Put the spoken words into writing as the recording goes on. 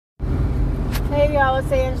Hey y'all, it's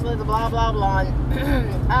Angela, the blah blah blah.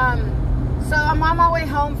 So I'm on my way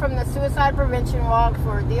home from the suicide prevention walk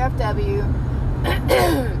for DFW,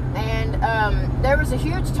 and there was a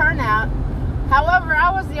huge turnout. However,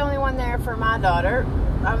 I was the only one there for my daughter.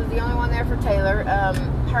 I was the only one there for Taylor.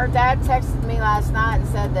 Her dad texted me last night and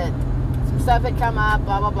said that some stuff had come up,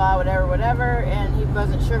 blah blah blah, whatever, and he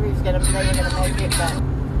wasn't sure if he was they were gonna make it, but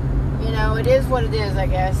you know, it is what it is, I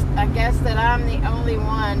guess. I guess that I'm the only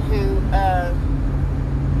one who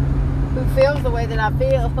feels the way that I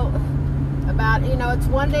feel about, you know, it's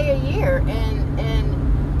one day a year, and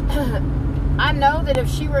I know that if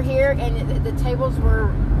she were here and the tables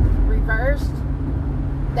were reversed,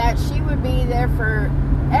 that she would be there for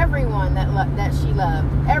everyone that she loved,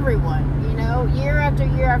 everyone, you know, year after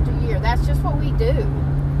year after year. That's just what we do.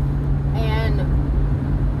 And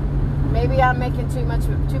maybe I'm making too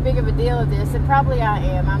big of a deal of this, and probably I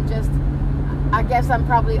am. I guess I'm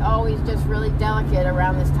probably always just really delicate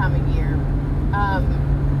around this time of year,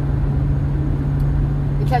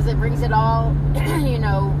 because it brings it all, you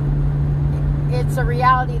know, it's a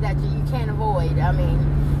reality that you can't avoid. I mean,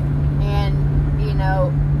 and, you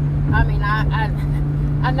know, I mean,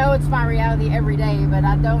 I know it's my reality every day, but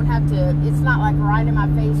I don't have to, it's not like right in my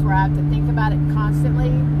face where I have to think about it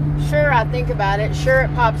constantly. Sure, I think about it. Sure,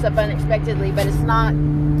 it pops up unexpectedly, but it's not,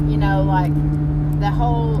 you know, like the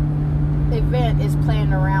whole event is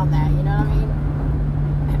planned around that, you know what I mean?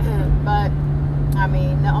 But, I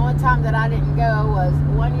mean, the only time that I didn't go was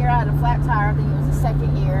one year I had a flat tire. I think it was the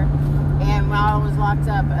second year, and when I was locked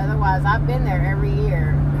up. Otherwise, I've been there every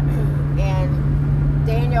year, and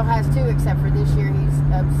Daniel has too, except for this year he's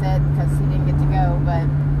upset because he didn't get to go. But,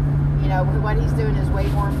 you know, what he's doing is way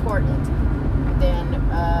more important than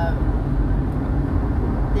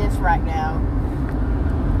this right now.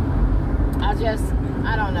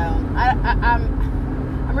 I don't know.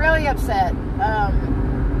 I'm really upset.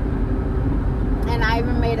 And I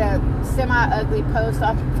even made a semi-ugly post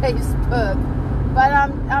on Facebook. But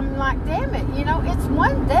I'm like, damn it, you know, it's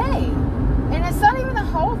one day. And it's not even the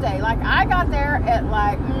whole day. Like, I got there at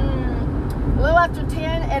like a little after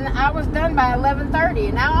 10, and I was done by 11:30,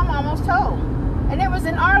 and now I'm almost home. And it was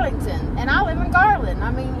in Arlington, and I live in Garland.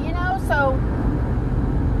 I mean, you know, so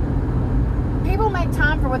people make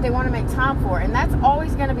time for what they want to make time for, and that's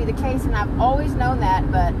always going to be the case, and I've always known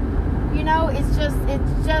that. But, you know, it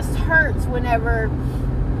just hurts whenever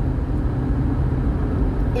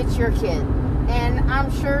it's your kid. And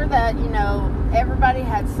I'm sure that, you know, everybody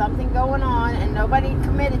had something going on, and nobody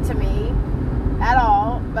committed to me at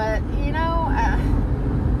all. But, you know,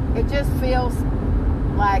 it just feels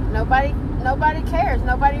like nobody cares.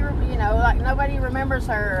 Nobody, you know, like nobody remembers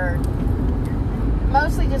her. Or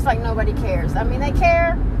mostly just like nobody cares. I mean, they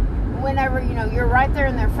care whenever, you know, you're right there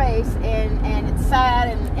in their face, and it's sad,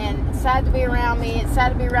 and it's sad to be around me. It's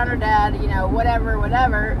sad to be around her dad, you know,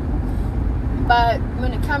 whatever. But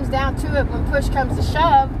when it comes down to it, when push comes to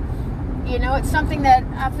shove, you know, it's something that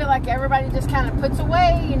I feel like everybody just kind of puts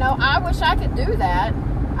away. You know, I wish I could do that.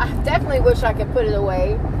 I definitely wish I could put it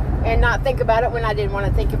away and not think about it when I didn't want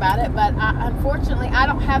to think about it. But unfortunately, I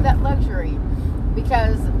don't have that luxury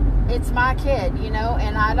because it's my kid, you know,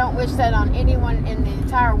 and I don't wish that on anyone in the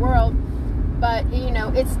entire world. But, you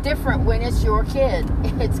know, it's different when it's your kid.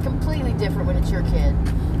 It's completely different when it's your kid.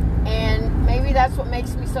 And maybe that's what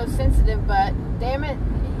makes me so sensitive, but damn it,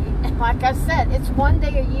 like I said, it's one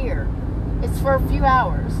day a year. It's for a few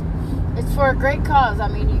hours. It's for a great cause. I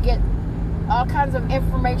mean, you get all kinds of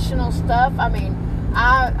informational stuff. I mean,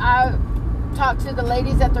 I talked to the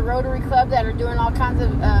ladies at the Rotary Club that are doing all kinds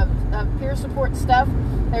of peer support stuff.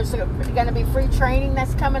 There's going to be free training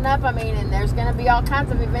that's coming up. I mean, and there's going to be all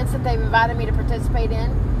kinds of events that they've invited me to participate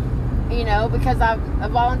in, you know, because I'm a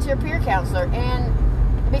volunteer peer counselor and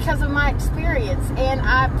because of my experience. And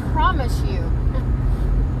I promise you,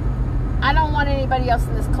 I don't want anybody else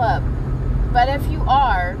in this club. But if you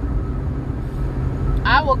are,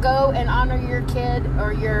 I will go and honor your kid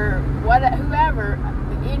or your whoever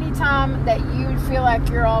anytime that you feel like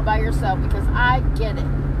you're all by yourself, because I get it.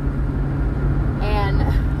 And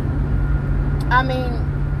I mean,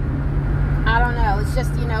 I don't know, it's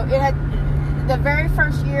just, you know, it had the very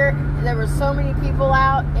first year there were so many people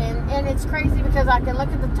out, and it's crazy because I can look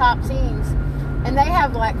at the top teams and they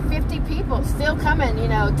have like 50 people still coming, you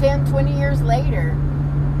know, 10, 20 years later.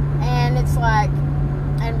 And it's like,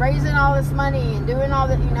 and raising all this money and doing all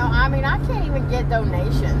that, you know, I mean, I can't even get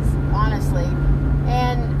donations, honestly.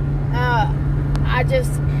 And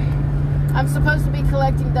I'm supposed to be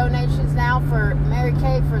collecting donations now for Mary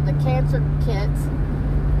Kay for the cancer kits.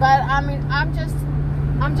 But I mean, I'm just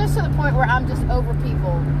to the point where I'm just over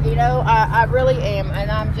people, you know, I really am.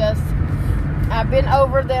 And I'm just, I've been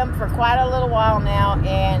over them for quite a little while now,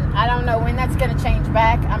 and I don't know when that's going to change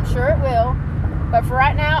back. I'm sure it will. But for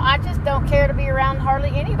right now, I just don't care to be around hardly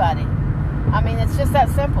anybody. I mean, it's just that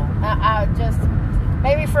simple. I just,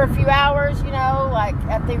 maybe for a few hours, you know, like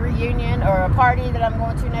at the reunion or a party that I'm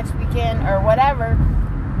going to next weekend or whatever.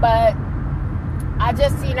 But I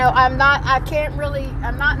just, you know, I'm not really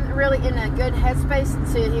in a good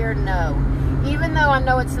headspace to hear no. Even though I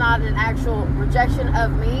know it's not an actual rejection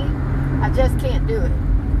of me, I just can't do it.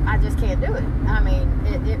 I just can't do it. I mean,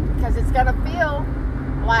 because it's going to feel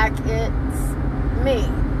like it's me.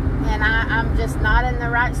 And I'm just not in the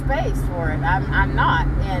right space for it. I'm not.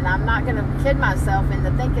 And I'm not going to kid myself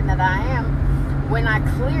into thinking that I am when I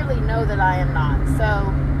clearly know that I am not.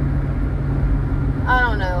 So, I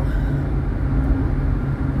don't know.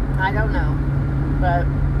 I don't know. But,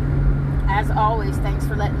 as always, thanks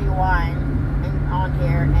for letting me whine on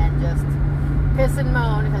here and just piss and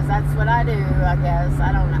moan, because that's what I do, I guess.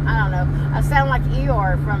 I don't know. I sound like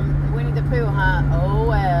Eeyore from Winnie the Pooh, huh? Oh,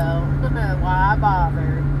 well. Why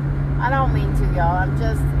bother? I don't mean to, y'all. I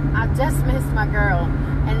just miss my girl.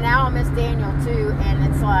 And now I miss Daniel, too. And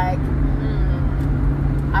it's like,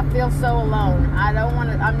 I feel so alone.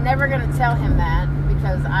 I'm never going to tell him that,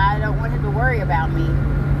 because I don't want him to worry about me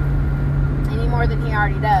any more than he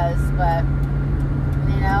already does. But,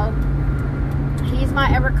 you know, he's my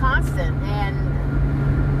ever constant. And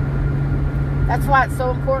that's why it's so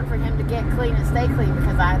important for him to get clean and stay clean,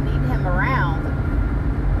 because I need him around.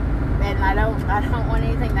 And I don't want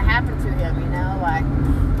anything to happen to him, you know, like,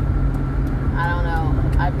 I don't know,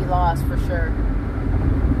 I'd be lost for sure.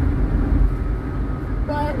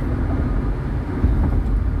 But,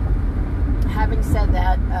 having said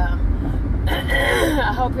that,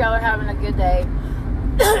 I hope y'all are having a good day.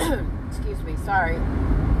 Excuse me, sorry.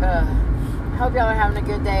 I hope y'all are having a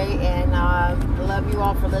good day, and I love you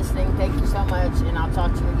all for listening. Thank you so much, and I'll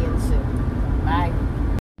talk to you again soon. Bye.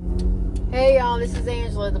 Hey y'all, this is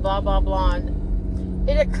Angela, the Blah Blah Blonde.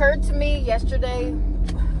 It occurred to me yesterday,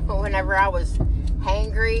 whenever I was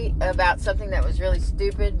hangry about something that was really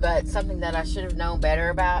stupid, but something that I should have known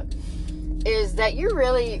better about, is that you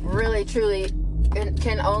really, really, truly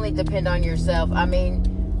can only depend on yourself. I mean,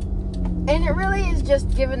 and it really is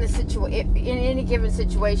just given the situation, in any given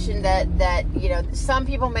situation that you know, some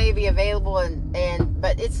people may be available,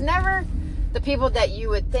 but it's never the people that you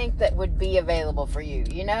would think that would be available for you,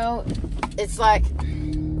 you know? It's like,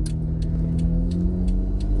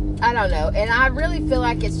 I don't know. And I really feel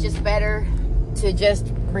like it's just better to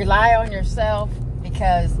just rely on yourself,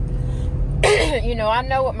 because, you know, I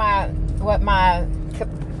know what my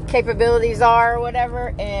capabilities are or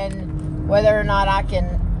whatever, and whether or not I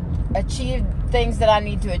can achieve things that I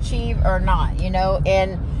need to achieve or not, you know?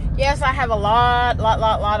 And yes, I have a lot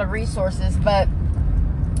of resources, but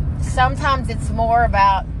sometimes it's more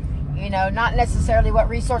about, you know, not necessarily what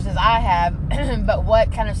resources I have, but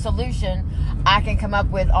what kind of solution I can come up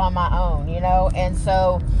with on my own, you know? And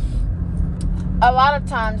so a lot of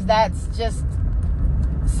times that's just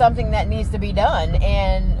something that needs to be done.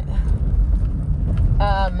 And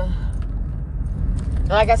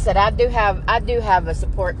like I said, I do have a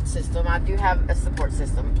support system.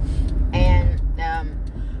 And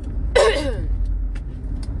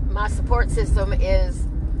my support system is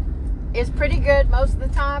pretty good most of the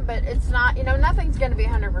time, but it's not, you know, nothing's going to be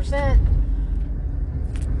 100%.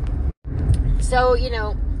 So, you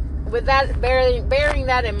know, with that, bearing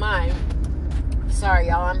that in mind, sorry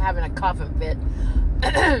y'all, I'm having a coughing fit.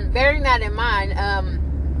 Bearing that in mind,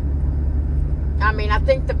 I mean, I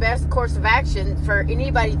think the best course of action for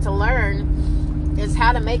anybody to learn is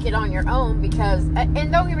how to make it on your own, because,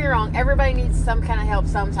 and don't get me wrong, everybody needs some kind of help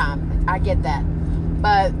sometime. I get that.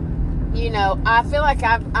 But, you know, I feel like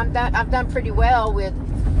I've done pretty well with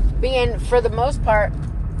being, for the most part,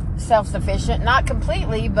 self-sufficient. Not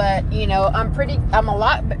completely, but, you know, I'm a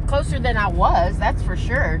lot closer than I was, that's for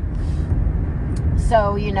sure.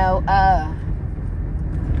 So, you know,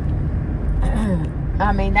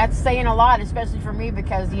 I mean, that's saying a lot, especially for me,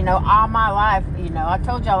 because, you know, all my life, you know, I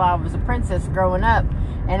told y'all I was a princess growing up,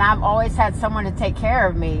 and I've always had someone to take care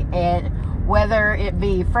of me. And whether it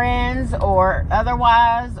be friends or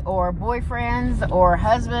otherwise, or boyfriends or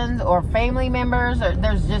husbands or family members, or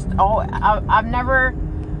there's just, I've never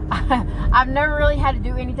really had to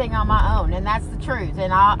do anything on my own, and that's the truth.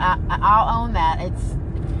 And I'll own that. It's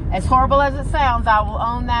as horrible as it sounds. I will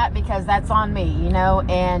own that, because that's on me, you know.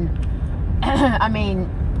 And I mean,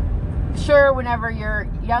 sure, whenever you're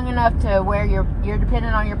young enough to where you're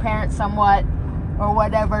dependent on your parents somewhat or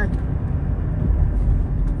whatever.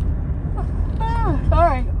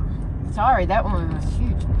 Sorry, that one was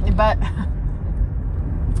huge. But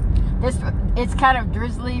It's kind of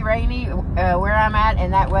drizzly, rainy where I'm at,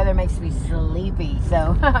 and that weather makes me sleepy.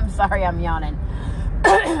 So I'm sorry I'm yawning.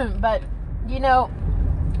 But you know,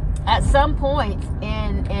 at some point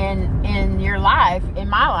in your life, in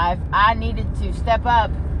my life, I needed to step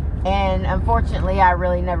up, and unfortunately, I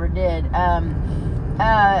really never did.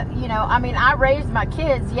 You know, I mean, I raised my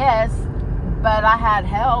kids, yes, but I had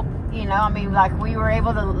help. You know, I mean, like, we were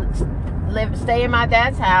able to stay in my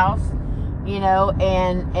dad's house, you know,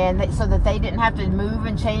 and so that they didn't have to move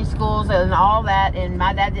and change schools and all that, and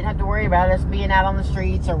my dad didn't have to worry about us being out on the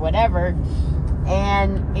streets or whatever.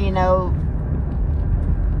 And, you know,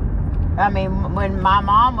 I mean, when my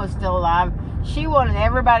mom was still alive, she wanted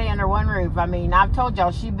everybody under one roof. I mean, I've told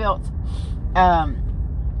y'all, she built a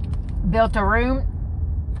room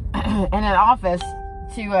and an office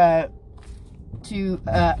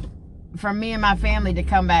for me and my family to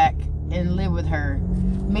come back and live with her.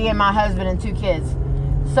 Me and my husband and 2 kids.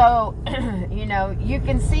 So, you know, you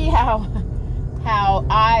can see how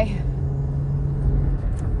I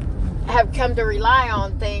have come to rely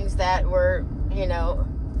on things that were, you know,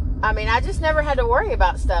 I mean, I just never had to worry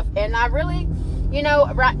about stuff. And I really, you know,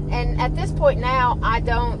 right, and at this point now, I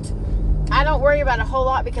don't worry about a whole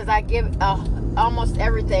lot, because I give almost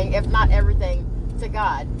everything, if not everything, to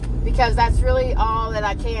God, because that's really all that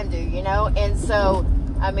I can do, you know. And so,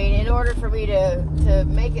 I mean, in order for me to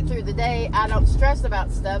make it through the day, I don't stress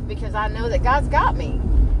about stuff, because I know that God's got me.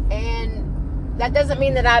 And that doesn't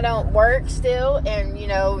mean that I don't work still and, you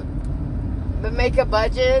know, make a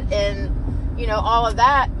budget and, you know, all of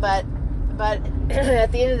that, but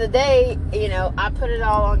at the end of the day, you know, I put it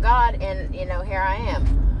all on God, and, you know, here I am.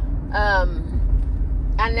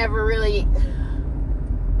 I never really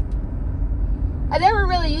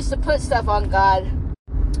used to put stuff on God,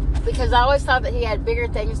 because I always thought that He had bigger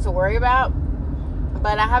things to worry about.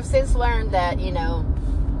 But I have since learned that, you know,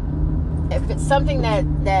 if it's something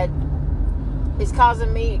that is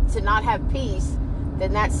causing me to not have peace,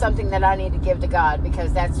 then that's something that I need to give to God,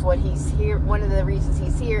 because that's what He's here. One of the reasons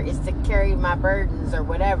He's here is to carry my burdens or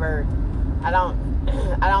whatever. I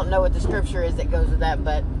don't know what the scripture is that goes with that,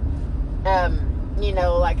 but you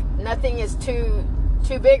know, like, nothing is too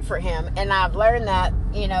big for Him, and I've learned that,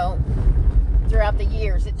 you know, throughout the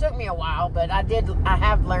years. It took me a while, but I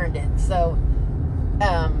have learned it. So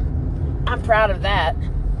I'm proud of that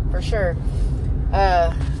for sure.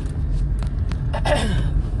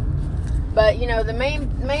 But, you know, the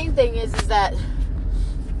main thing is that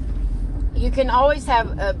you can always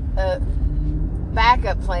have a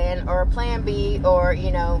backup plan, or a plan B, or,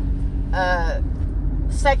 you know,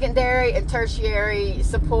 secondary and tertiary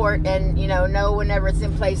support, and, you know whenever it's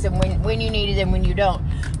in place, and when you need it and when you don't.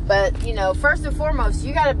 But, you know, first and foremost,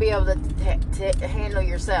 you got to be able to handle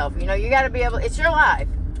yourself. You know, you got to be able, it's your life.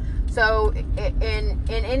 So in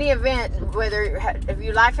any event, whether if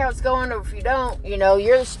you like how it's going or if you don't, you know,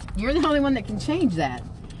 you're the only one that can change that.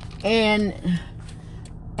 And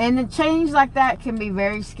the change like that can be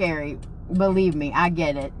very scary. Believe me, I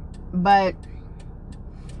get it. But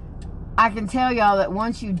I can tell y'all that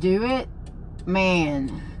once you do it,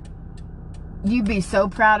 man, you'd be so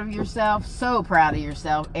proud of yourself,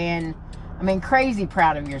 and I mean, crazy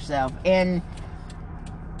proud of yourself. And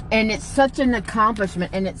it's such an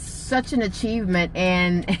accomplishment, and it's such an achievement,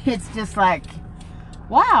 and it's just like,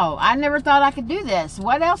 wow, I never thought I could do this.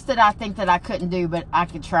 What else did I think that I couldn't do, but I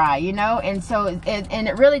could try, you know? And so, and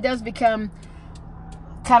it really does become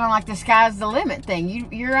kind of like the sky's the limit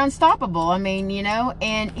thing. You're unstoppable. I mean, you know,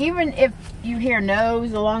 and even if you hear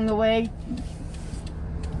no's along the way,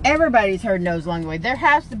 everybody's heard no's along the way. There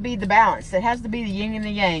has to be the balance. It has to be the yin and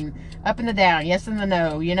the yang, up and the down, yes and the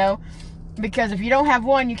no, you know? Because if you don't have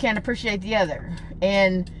one, you can't appreciate the other.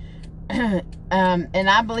 And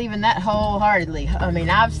I believe in that wholeheartedly. I mean,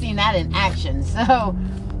 I've seen that in action. So,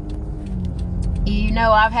 you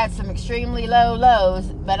know, I've had some extremely low lows,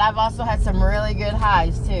 but I've also had some really good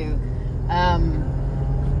highs too. And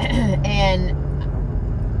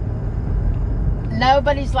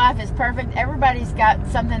nobody's life is perfect. Everybody's got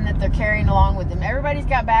something that they're carrying along with them. Everybody's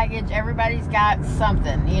got baggage. Everybody's got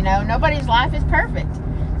something, you know. Nobody's life is perfect.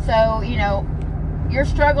 So, you know, your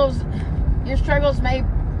struggles may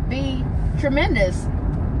be tremendous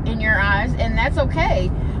in your eyes, and that's okay.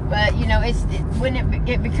 But, you know, when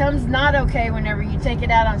it becomes not okay whenever you take it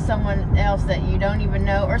out on someone else that you don't even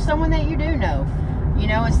know, or someone that you do know, you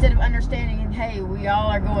know, instead of understanding, hey, we all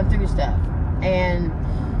are going through stuff. And,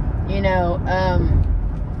 you know,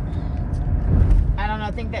 I don't know,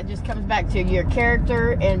 I think that just comes back to your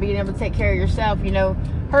character and being able to take care of yourself. You know,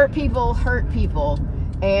 hurt people.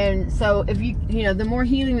 And so if you know, the more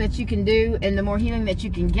healing that you can do and the more healing that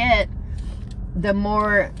you can get, the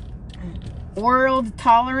more world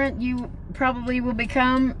tolerant you probably will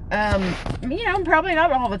become. You know, probably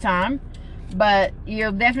not all the time, but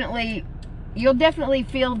you'll definitely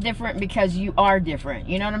feel different because you are different.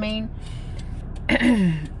 You know what I mean?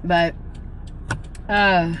 But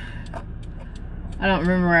I don't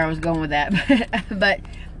remember where I was going with that. But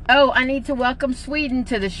oh, I need to welcome Sweden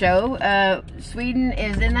to the show. Sweden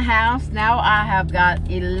is in the house now. I have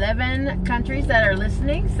got 11 countries that are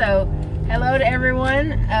listening. So hello to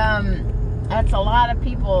everyone. That's a lot of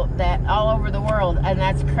people that all over the world, and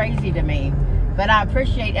that's crazy to me. But I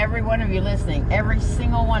appreciate every one of you listening, every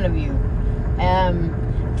single one of you.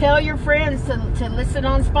 Tell your friends to listen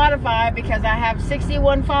on Spotify, because I have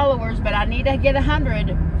 61 followers, but I need to get 100,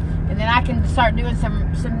 and then I can start doing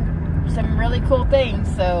some really cool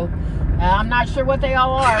things. So I'm not sure what they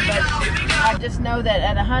all are, but I just know that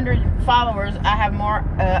at 100 followers, I have more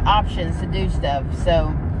options to do stuff.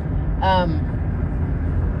 So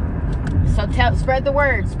spread the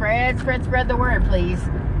word, spread the word, please.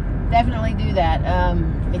 Definitely do that,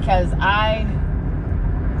 because I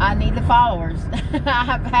need the followers.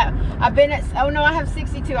 I've been at, oh no, I have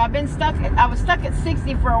 62. I was stuck at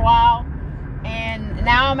 60 for a while, and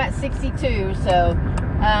now I'm at 62. So,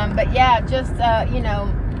 but yeah, just, you know,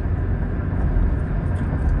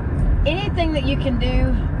 anything that you can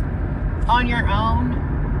do on your own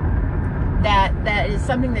that is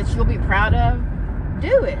something that you'll be proud of,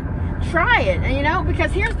 do it. Try it. And, you know,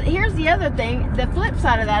 because here's the other thing. The flip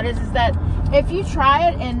side of that is that if you try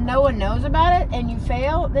it and no one knows about it and you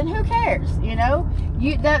fail, then who cares? You know,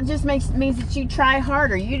 that just means that you try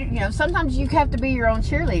harder. You know, sometimes you have to be your own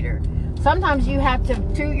cheerleader. Sometimes you have to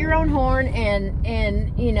toot your own horn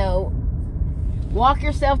and you know, walk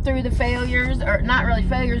yourself through the failures, or not really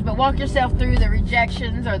failures, but walk yourself through the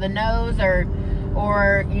rejections or the no's,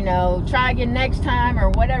 or you know, try again next time or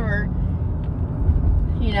whatever.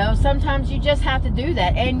 You know, sometimes you just have to do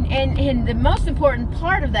that. And the most important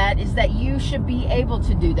part of that is that you should be able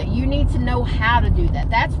to do that. You need to know how to do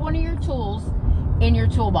that. That's one of your tools in your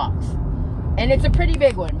toolbox. And it's a pretty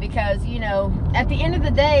big one, because, you know, at the end of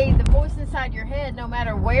the day, the voice inside your head, no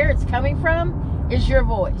matter where it's coming from, is your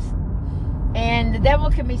voice. And the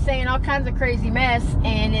devil can be saying all kinds of crazy mess,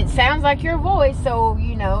 and it sounds like your voice, so,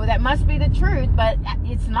 you know, that must be the truth, but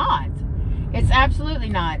it's not. It's absolutely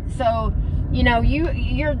not. So, you know,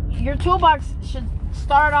 your toolbox should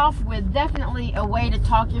start off with definitely a way to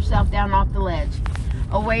talk yourself down off the ledge,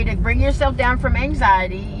 a way to bring yourself down from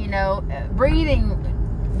anxiety. You know, breathing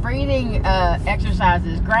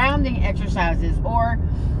exercises, grounding exercises, or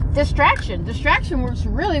distraction. Distraction works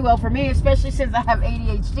really well for me, especially since I have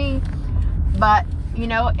ADHD. But you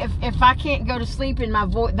know, if I can't go to sleep and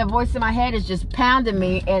the voice in my head is just pounding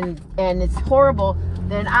me and it's horrible,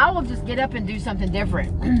 then I will just get up and do something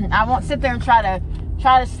different. I won't sit there and try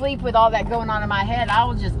to sleep with all that going on in my head. I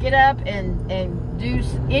will just get up and do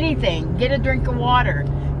anything. Get a drink of water.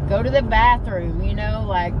 Go to the bathroom, you know,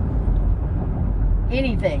 like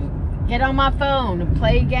anything. Get on my phone and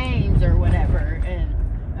play games or whatever. And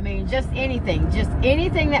I mean, just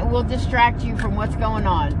anything that will distract you from what's going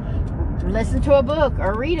on. Listen to a book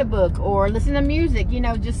or read a book or listen to music, you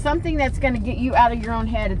know, just something that's going to get you out of your own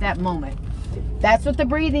head at that moment. That's what the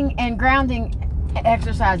breathing and grounding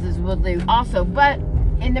exercises will do also. But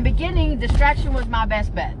in the beginning, distraction was my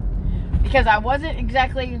best bet, because I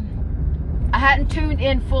hadn't tuned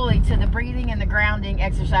in fully to the breathing and the grounding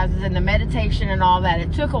exercises and the meditation and all that.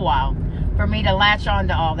 It took a while for me to latch on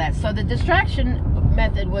to all that. So the distraction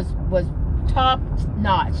method was top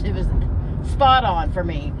notch. It was spot on for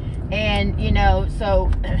me. And, you know, so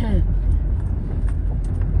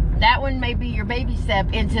that one may be your baby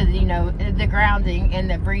step into the, you know, the grounding and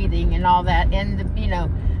the breathing and all that. And, you know,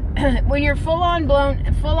 when you're full on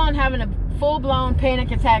having a full-blown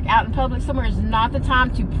panic attack out in public somewhere is not the time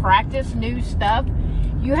to practice new stuff.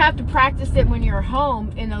 You have to practice it when you're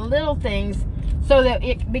home in the little things, so that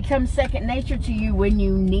it becomes second nature to you when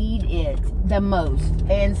you need it the most.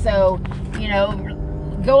 And so, you know,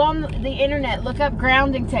 go on the internet, look up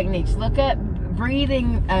grounding techniques, look up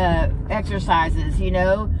breathing exercises, you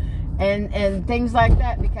know, and things like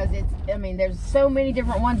that, because I mean, there's so many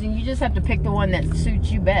different ones, and you just have to pick the one that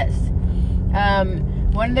suits you best.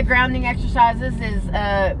 One of the grounding exercises is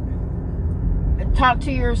talk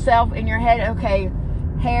to yourself in your head. Okay,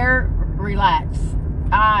 hair, relax.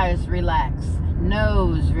 Eyes, relax.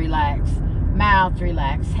 Nose, relax. Mouth,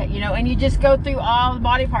 relax. You know, and you just go through all the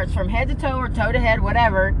body parts from head to toe or toe to head,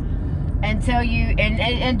 whatever, until you,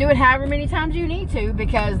 and do it however many times you need to,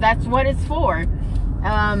 because that's what it's for.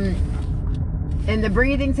 And the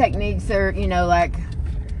breathing techniques are, you know, like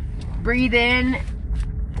breathe in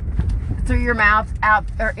through your mouth, out,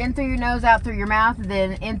 or in through your nose, out through your mouth,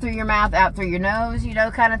 then in through your mouth, out through your nose, you know,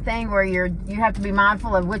 kind of thing, where you have to be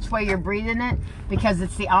mindful of which way you're breathing it, because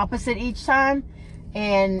it's the opposite each time,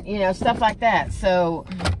 and, you know, stuff like that. So,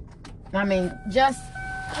 I mean, just,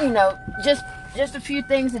 you know, just a few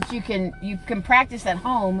things that you can practice at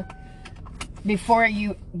home before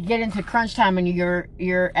you get into crunch time and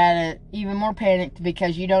you're at even more panicked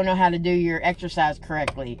because you don't know how to do your exercise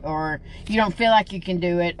correctly, or you don't feel like you can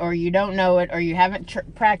do it, or you don't know it, or you haven't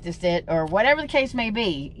practiced it, or whatever the case may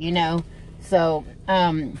be, you know. So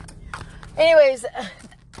anyways,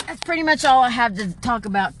 that's pretty much all I have to talk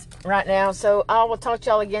about right now. So I will talk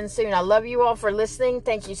to y'all again soon. I love you all for listening.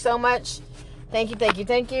 Thank you so much. Thank you,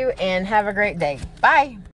 and have a great day.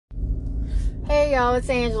 Bye. Hey y'all, it's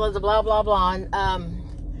Angela, the blah blah blonde,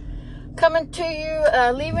 coming to you,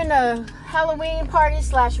 leaving a Halloween party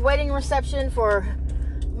 / wedding reception for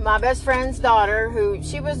my best friend's daughter, who,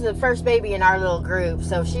 she was the first baby in our little group,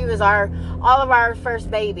 so she was all of our first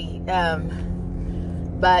baby.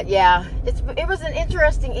 But yeah, it was an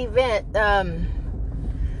interesting event.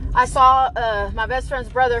 I saw my best friend's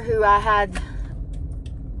brother, who I had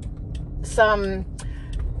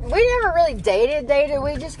we never really dated.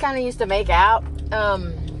 We just kind of used to make out.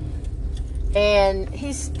 And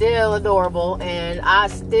he's still adorable, and I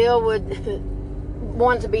still would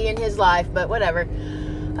want to be in his life, but whatever.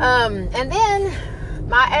 And then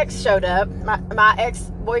my ex showed up, my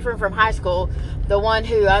ex-boyfriend from high school, the one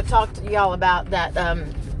who I talked to y'all about, that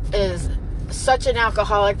is such an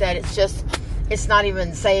alcoholic that it's not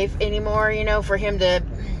even safe anymore, you know, for him to,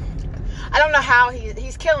 I don't know how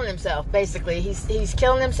he's killing himself, basically. He's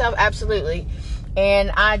killing himself, absolutely. And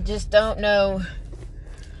I just don't know.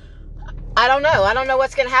 I don't know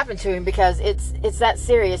what's going to happen to him, because it's that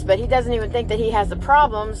serious. But he doesn't even think that he has a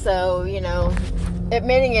problem. So, you know,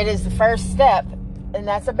 admitting it is the first step, and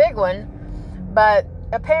that's a big one. But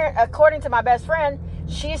according to my best friend,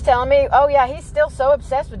 she's telling me, oh yeah, he's still so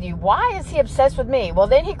obsessed with you. Why is he obsessed with me? Well,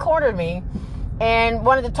 then he cornered me and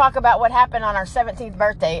wanted to talk about what happened on our 17th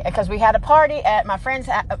birthday, because we had a party at my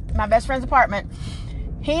best friend's apartment.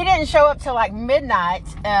 He didn't show up till like midnight,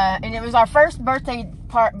 and it was our first birthday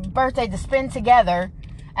to spend together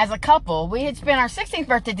as a couple. We had spent our 16th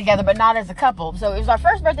birthday together, but not as a couple. So it was our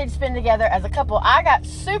first birthday to spend together as a couple. I got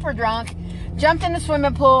super drunk, jumped in the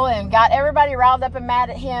swimming pool, and got everybody riled up and mad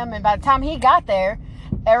at him. And by the time he got there,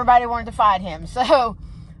 everybody wanted to fight him. So,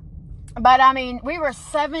 but I mean, we were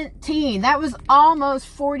 17. That was almost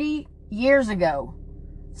 40 years ago.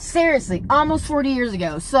 Seriously, almost 40 years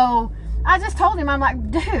ago. So I just told him, I'm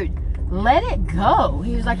like, dude, let it go.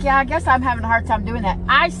 He was like, yeah, I guess I'm having a hard time doing that.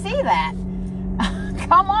 I see that.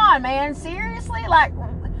 Come on, man. Seriously? Like,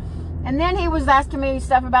 and then he was asking me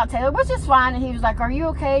stuff about Taylor, which is fine. And he was like, are you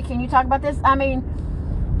okay? Can you talk about this? I mean,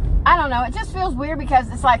 I don't know. It just feels weird,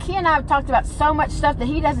 because it's like he and I have talked about so much stuff that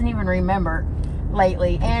he doesn't even remember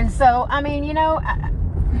lately. And so, I mean, you know,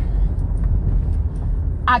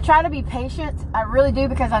 I try to be patient. I really do,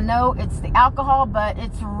 because I know it's the alcohol, but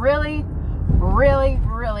it's really, really,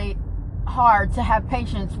 really hard to have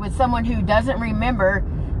patience with someone who doesn't remember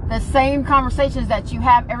the same conversations that you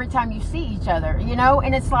have every time you see each other, you know.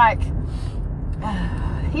 And it's like,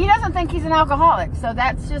 he doesn't think he's an alcoholic. So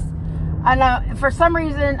that's just, I know, for some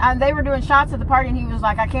reason, they were doing shots at the party, and he was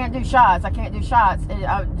like, I can't do shots.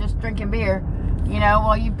 I'm just drinking beer. You know,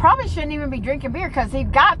 well, you probably shouldn't even be drinking beer, because he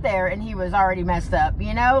got there and he was already messed up,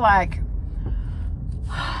 you know, like,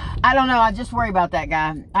 I don't know. I just worry about that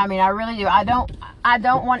guy. I mean, I really do. I don't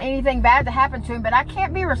want anything bad to happen to him, but I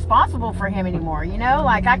can't be responsible for him anymore, you know,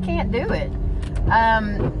 like, I can't do it. I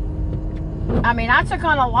mean, I took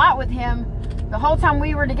on a lot with him the whole time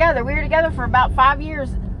we were together. We were together for about 5 years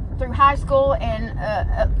through high school and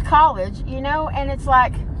college, you know, and it's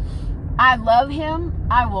like, I love him.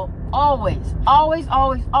 I will always, always,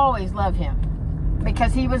 always, always love him,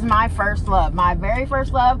 because he was my first love, my very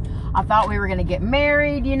first love. I thought we were going to get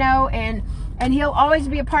married, you know, and he'll always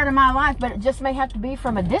be a part of my life, but it just may have to be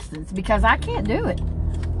from a distance, because I can't do it.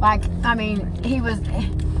 Like, I mean, he was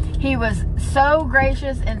so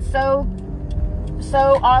gracious and so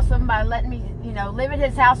awesome by letting me, you know, live at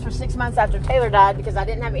his house for 6 months after Taylor died, because I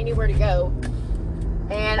didn't have anywhere to go.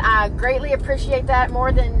 And I greatly appreciate that,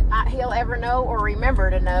 more than he'll ever know or remember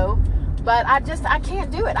to know. But I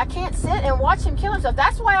can't do it. I can't sit and watch him kill himself.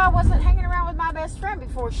 That's why I wasn't hanging around with my best friend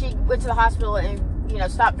before she went to the hospital and, you know,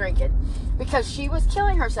 stopped drinking. Because she was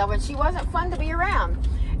killing herself, and she wasn't fun to be around.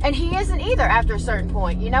 And he isn't either after a certain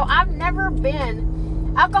point. You know, alcohol's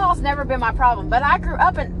never been my problem. But I grew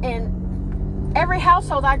up in every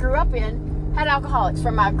household I grew up in had alcoholics.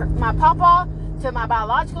 From my papa to my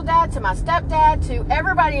biological dad, to my stepdad, to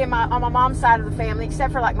everybody on my mom's side of the family,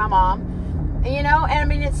 except for like my mom, you know. And I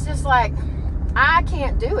mean, it's just like, I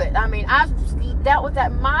can't do it. I mean, I've dealt with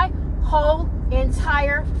that my whole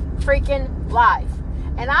entire freaking life,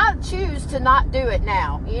 and I choose to not do it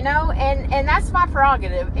now, you know. And that's my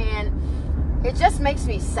prerogative, and it just makes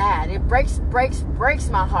me sad. It breaks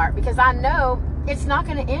my heart, because I know it's not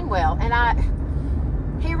going to end well. And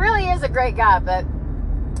he really is a great guy, but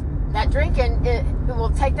that drinking, it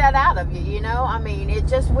will take that out of you, you know. I mean, it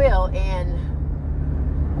just will. And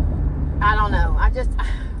I don't know.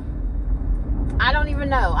 I don't even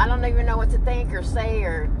know. I don't even know what to think or say,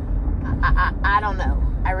 or I don't know.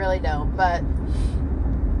 I really don't. But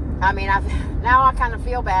I mean, now I kind of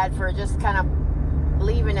feel bad for just kind of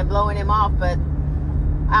leaving and blowing him off, but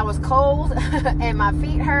I was cold and my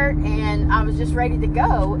feet hurt and I was just ready to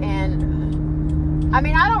go. And I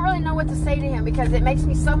mean, I don't really know what to say to him, because it makes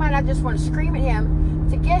me so mad. I just want to scream at him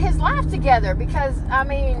to get his life together, because I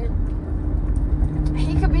mean,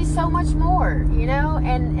 he could be so much more, you know.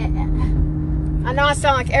 And I know I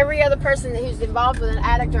sound like every other person who's involved with an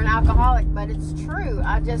addict or an alcoholic, but it's true.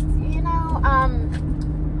 I just, you know, I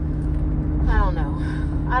don't know.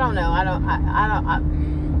 I don't know.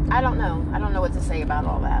 I don't know what to say about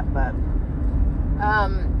all that. But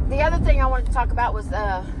the other thing I wanted to talk about was,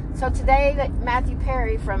 so today that Matthew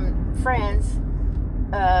Perry from Friends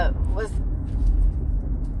was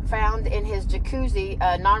found in his jacuzzi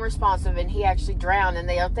non-responsive, and he actually drowned, and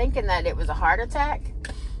they are thinking that it was a heart attack,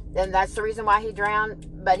 and that's the reason why he drowned.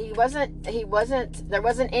 But there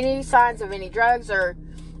wasn't any signs of any drugs or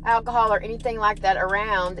alcohol or anything like that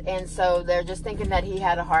around, and so they're just thinking that he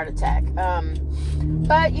had a heart attack.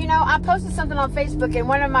 But you know, I posted something on Facebook, and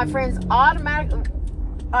one of my friends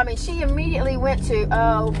she immediately went to,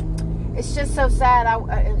 oh, it's just so sad.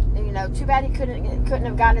 You know, too bad he couldn't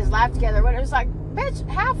have gotten his life together. But it was like, bitch,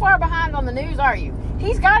 how far behind on the news are you?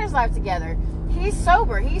 He's got his life together. He's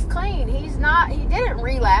sober. He's clean. He didn't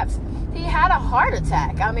relapse. He had a heart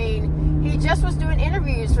attack. I mean, he just was doing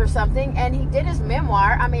interviews for something, and he did his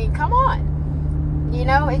memoir. I mean, come on. You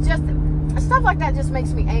know, it just, stuff like that just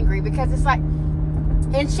makes me angry, because it's like,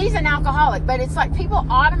 and she's an alcoholic, but it's like people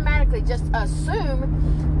automatically just assume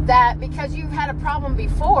that because you've had a problem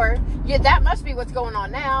before, that must be what's going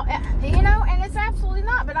on now, you know, and it's absolutely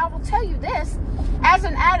not. But I will tell you this, as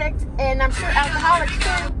an addict, and I'm sure alcoholics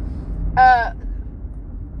too,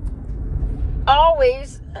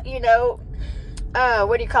 always, you know,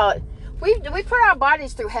 what do you call it? We put our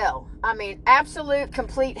bodies through hell. I mean, absolute,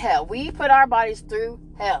 complete hell. We put our bodies through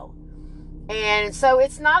hell. And so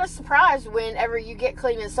it's not a surprise whenever you get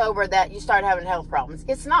clean and sober that you start having health problems.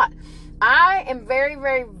 It's not. I am very,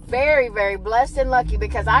 very, very, very blessed and lucky,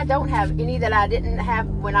 because I don't have any that I didn't have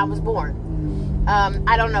when I was born.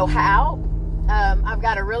 I don't know how. I've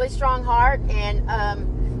got a really strong heart, and,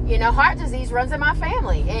 you know, heart disease runs in my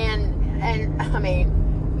family. And I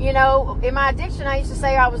mean, you know, in my addiction, I used to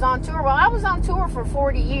say I was on tour. Well, I was on tour for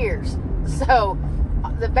 40 years. So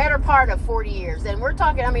the better part of 40 years. And we're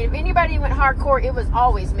talking, I mean, if anybody went hardcore, it was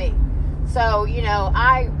always me. So, you know,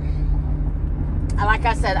 like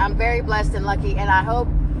I said, I'm very blessed and lucky, and I hope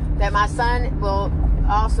that my son will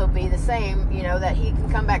also be the same, you know, that he can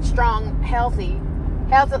come back strong, health-wise,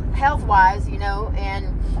 you know,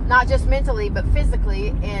 and not just mentally, but physically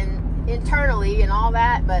and internally and all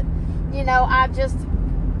that. But, you know, I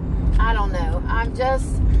don't know.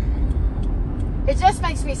 It just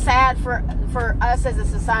makes me sad for us as a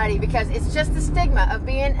society, because it's just the stigma of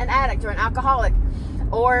being an addict or an alcoholic,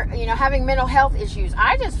 or, you know, having mental health issues.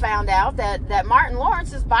 I just found out that Martin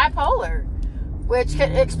Lawrence is bipolar, which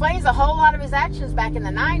explains a whole lot of his actions back in the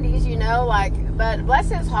 90s, you know, like, but bless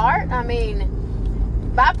his heart. I mean,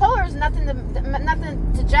 bipolar is nothing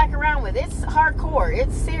to jack around with. It's hardcore.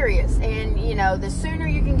 It's serious. And, you know, the sooner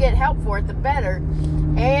you can get help for it, the better.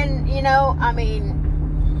 And, you know, I mean,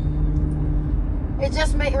 it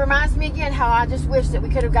just reminds me again how I just wish that we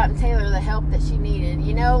could have gotten Taylor the help that she needed.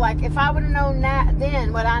 You know, like, if I would have known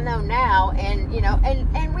then what I know now, and, you know,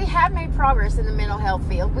 and we have made progress in the mental health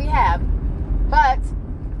field. We have. But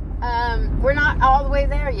we're not all the way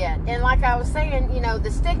there yet. And like I was saying, you know,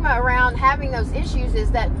 the stigma around having those issues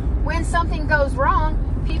is that when something goes wrong,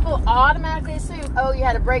 people automatically assume, oh, you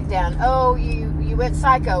had a breakdown. Oh, you went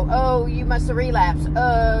psycho. Oh, you must have relapsed.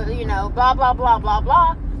 You know, blah, blah, blah, blah,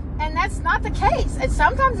 blah. And that's not the case. And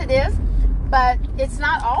sometimes it is, but it's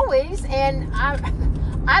not always. And I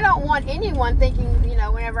don't want anyone thinking, you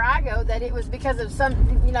know, whenever I go, that it was because of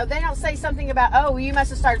some, you know, they don't say something about, oh, you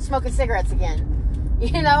must have started smoking cigarettes again.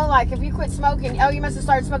 You know, like if you quit smoking, oh, you must have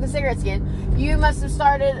started smoking cigarettes again. You must have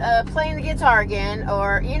started playing the guitar again.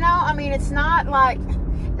 Or, you know, I mean, it's not like,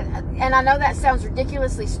 and I know that sounds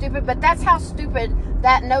ridiculously stupid, but that's how stupid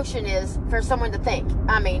that notion is for someone to think.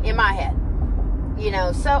 I mean, in my head. You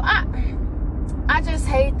know, so I just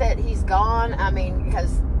hate that he's gone. I mean,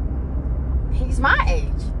 because he's my age.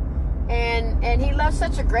 And he left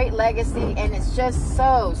such a great legacy, and it's just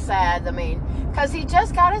so sad. I mean, because he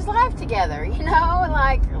just got his life together, you know?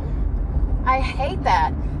 Like, I hate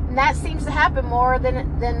that. And that seems to happen more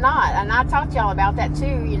than not. And I talked to y'all about that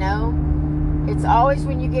too, you know? It's always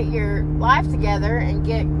when you get your life together and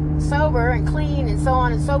get sober and clean and so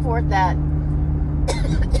on and so forth that,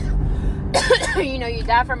 you know, you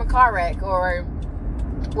die from a car wreck or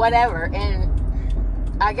whatever. And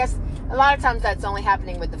I guess a lot of times that's only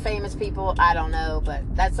happening with the famous people. I don't know, but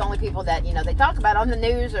that's the only people that, you know, they talk about on the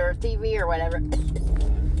news or TV or whatever.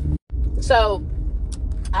 So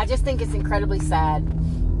I just think it's incredibly sad.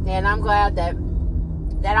 And I'm glad that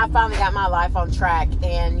I finally got my life on track.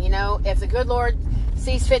 And, you know, if the good Lord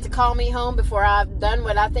sees fit to call me home before I've done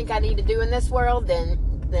what I think I need to do in this world,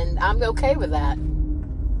 then I'm okay with that.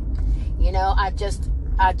 You know, I just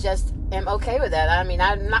am okay with that. I mean,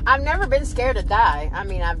 I've never been scared to die. I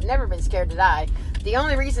mean, I've never been scared to die. The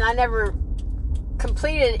only reason I never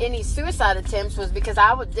completed any suicide attempts was because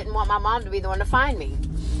I didn't want my mom to be the one to find me.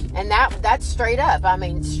 And that's straight up. I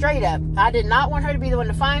mean, straight up. I did not want her to be the one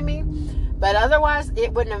to find me. But otherwise,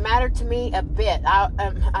 it wouldn't have mattered to me a bit.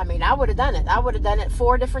 I mean, I would have done it. I would have done it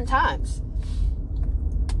 4 different times.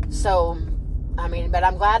 So, I mean, but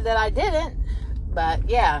I'm glad that I didn't. But,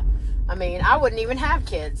 yeah. I mean, I wouldn't even have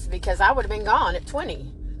kids because I would have been gone at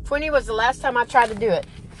 20. 20 was the last time I tried to do it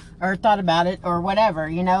or thought about it or whatever,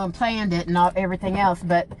 you know, and planned it and everything else.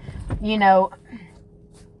 But, you know,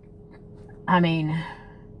 I mean,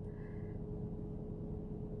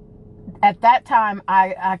 at that time,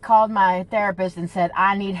 I called my therapist and said,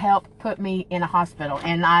 I need help, put me in a hospital.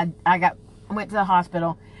 And I went to the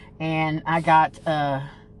hospital and I got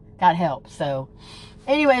help. So,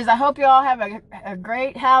 anyways, I hope you all have a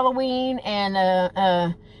great Halloween and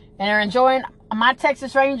are enjoying my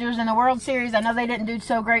Texas Rangers in the World Series. I know they didn't do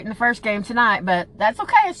so great in the first game tonight, but that's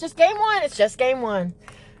okay. It's just game 1. It's just game 1.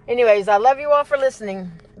 Anyways, I love you all for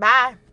listening. Bye.